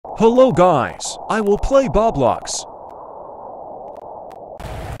Hello guys, I will play Boblox.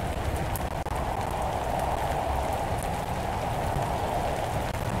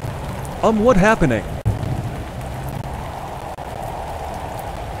 What happening?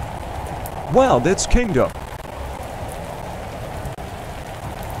 Wow, that's Kingdom.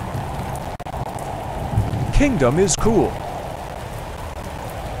 Kingdom is cool.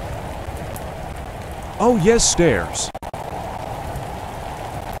 Oh yes, stairs.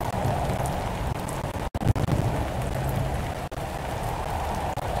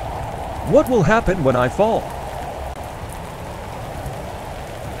 What will happen when I fall?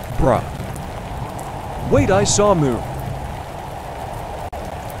 Bruh. Wait, I saw moon.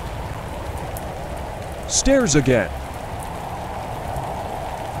 Stairs again.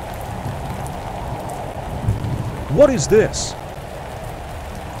 What is this?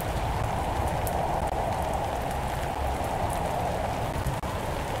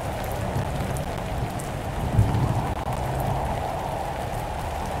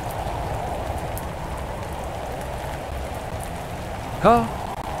 Huh?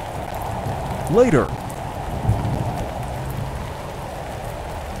 Later.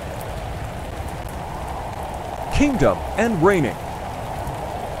 Kingdom and raining.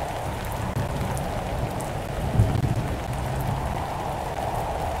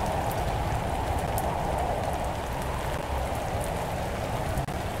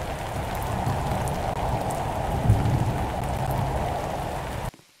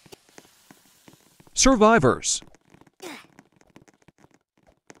 Survivors.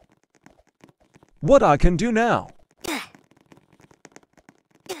 What I can do now?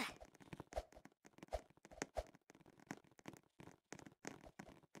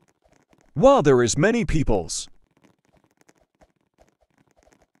 Wow, there is many peoples.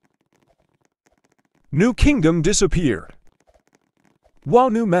 New kingdom disappeared. Wow,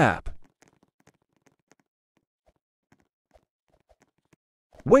 new map.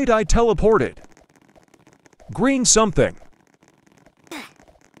 Wait, I teleported. Green something.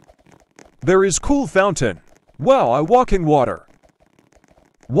 There is cool fountain. Wow, I walk in water.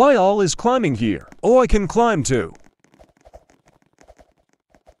 Why all is climbing here? Oh, I can climb too.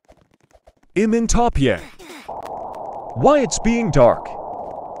 I'm in top yet. Why it's being dark?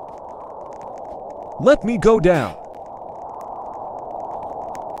 Let me go down.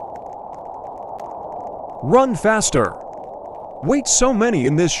 Run faster. Wait, so many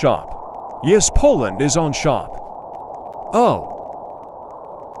in this shop. Yes, Poland is on shop. Oh.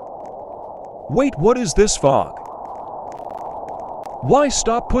 Wait, what is this fog? Why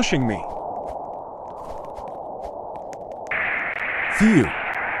stop pushing me? Phew.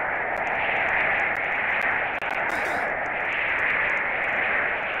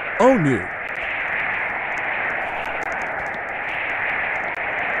 Oh no.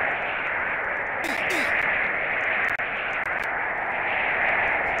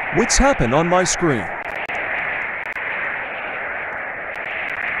 What's happened on my screen?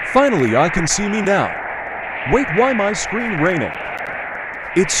 Finally, I can see me now. Wait, why my screen raining?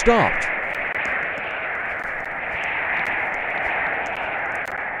 It stopped.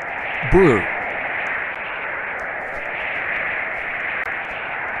 Brew.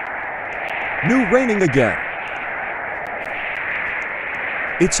 New raining again.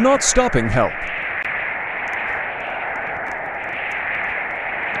 It's not stopping, help.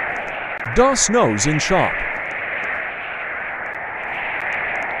 Da snows in shop.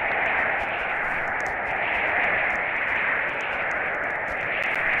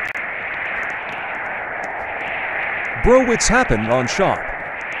 Bro, what's happened on shop?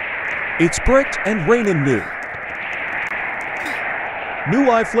 It's bricked and raining new.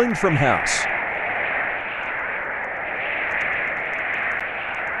 New I flinged from house.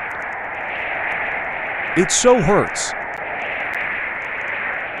 It so hurts.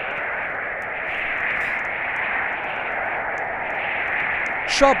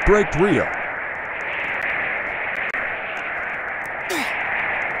 Shop breaked real.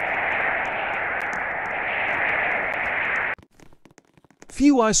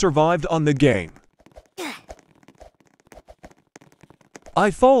 Few I survived on the game.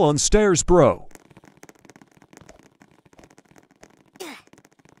 I fall on stairs, bro.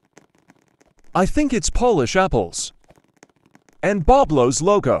 I think it's Polish apples. And bobloz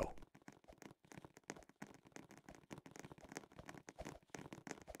logo.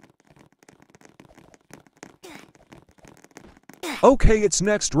 Okay, it's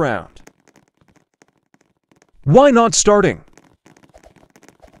next round. Why not starting?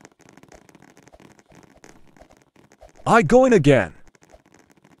 I going again.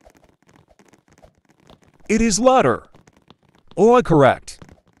 It is ladder. Oh, I correct.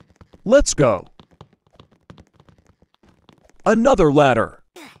 Let's go. Another ladder.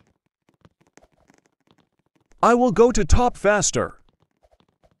 I will go to top faster.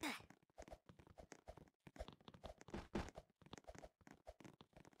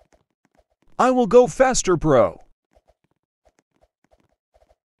 I will go faster, bro.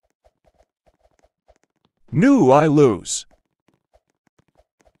 No, I lose.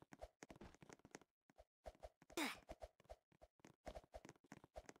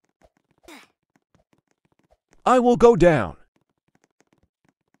 I will go down.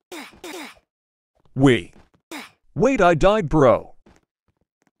 Wait, I died, bro.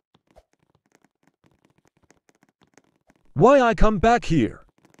 Why I come back here?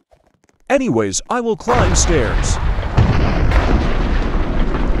 Anyways, I will climb stairs.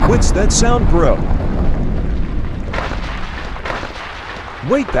 What's that sound, bro?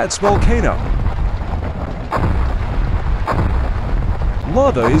 Wait, that's volcano.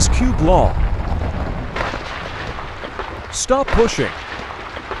 Lava is cube long. Stop pushing.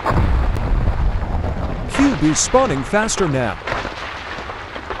 Cube is spawning faster now.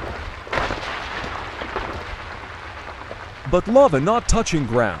 But lava not touching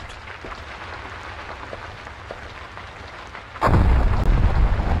ground.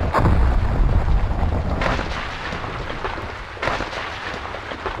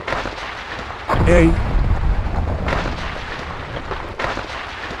 Hey.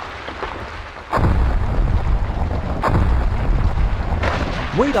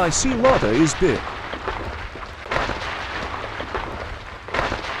 Wait, I see lava is big.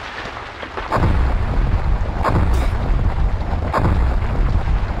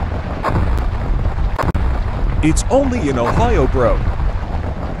 It's only in Ohio, bro.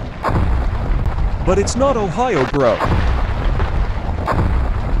 But it's not Ohio, bro.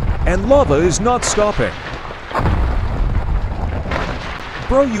 And lava is not stopping.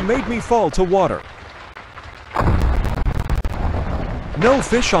 Bro, you made me fall to water. No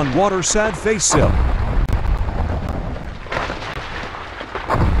fish on water, sad face still.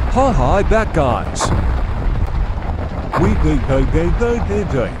 Haha, I back, guys.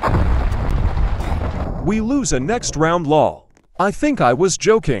 We lose a next round, lol. I think I was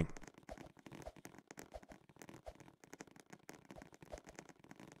joking.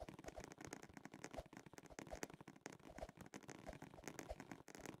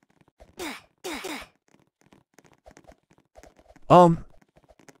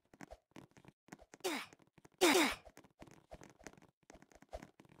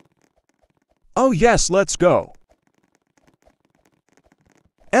 Oh yes, let's go.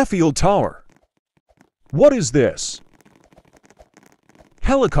 Eiffel Tower. What is this?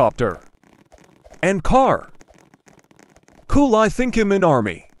 Helicopter. And car. Cool, I think I'm in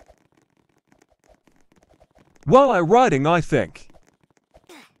army. While I riding, I think.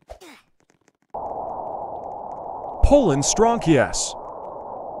 Poland strong, yes.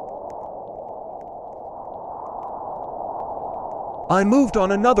 I moved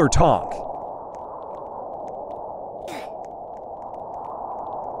on another tank.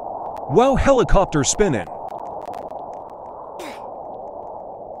 Wow, helicopter spinning.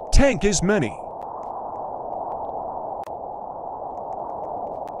 Tank is many.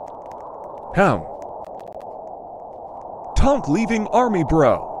 How? Tank leaving army,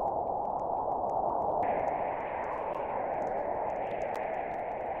 bro.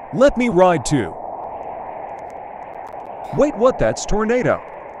 Let me ride too. Wait, what? That's tornado.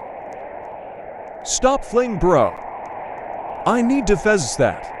 Stop fling, bro. I need to fez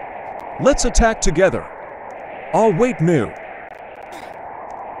that. Let's attack together. Oh wait, no.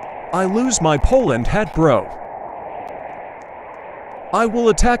 I lose my Poland hat, bro. I will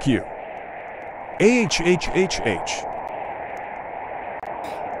attack you.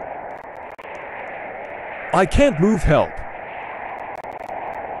 I can't move, help.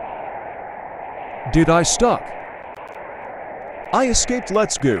 Did I stuck? I escaped,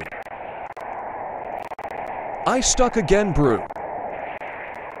 let's go. I stuck again, bro.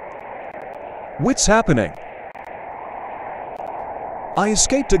 What's happening? I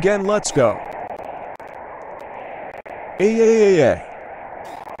escaped again, let's go.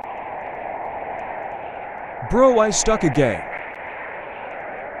 Bro, I stuck again.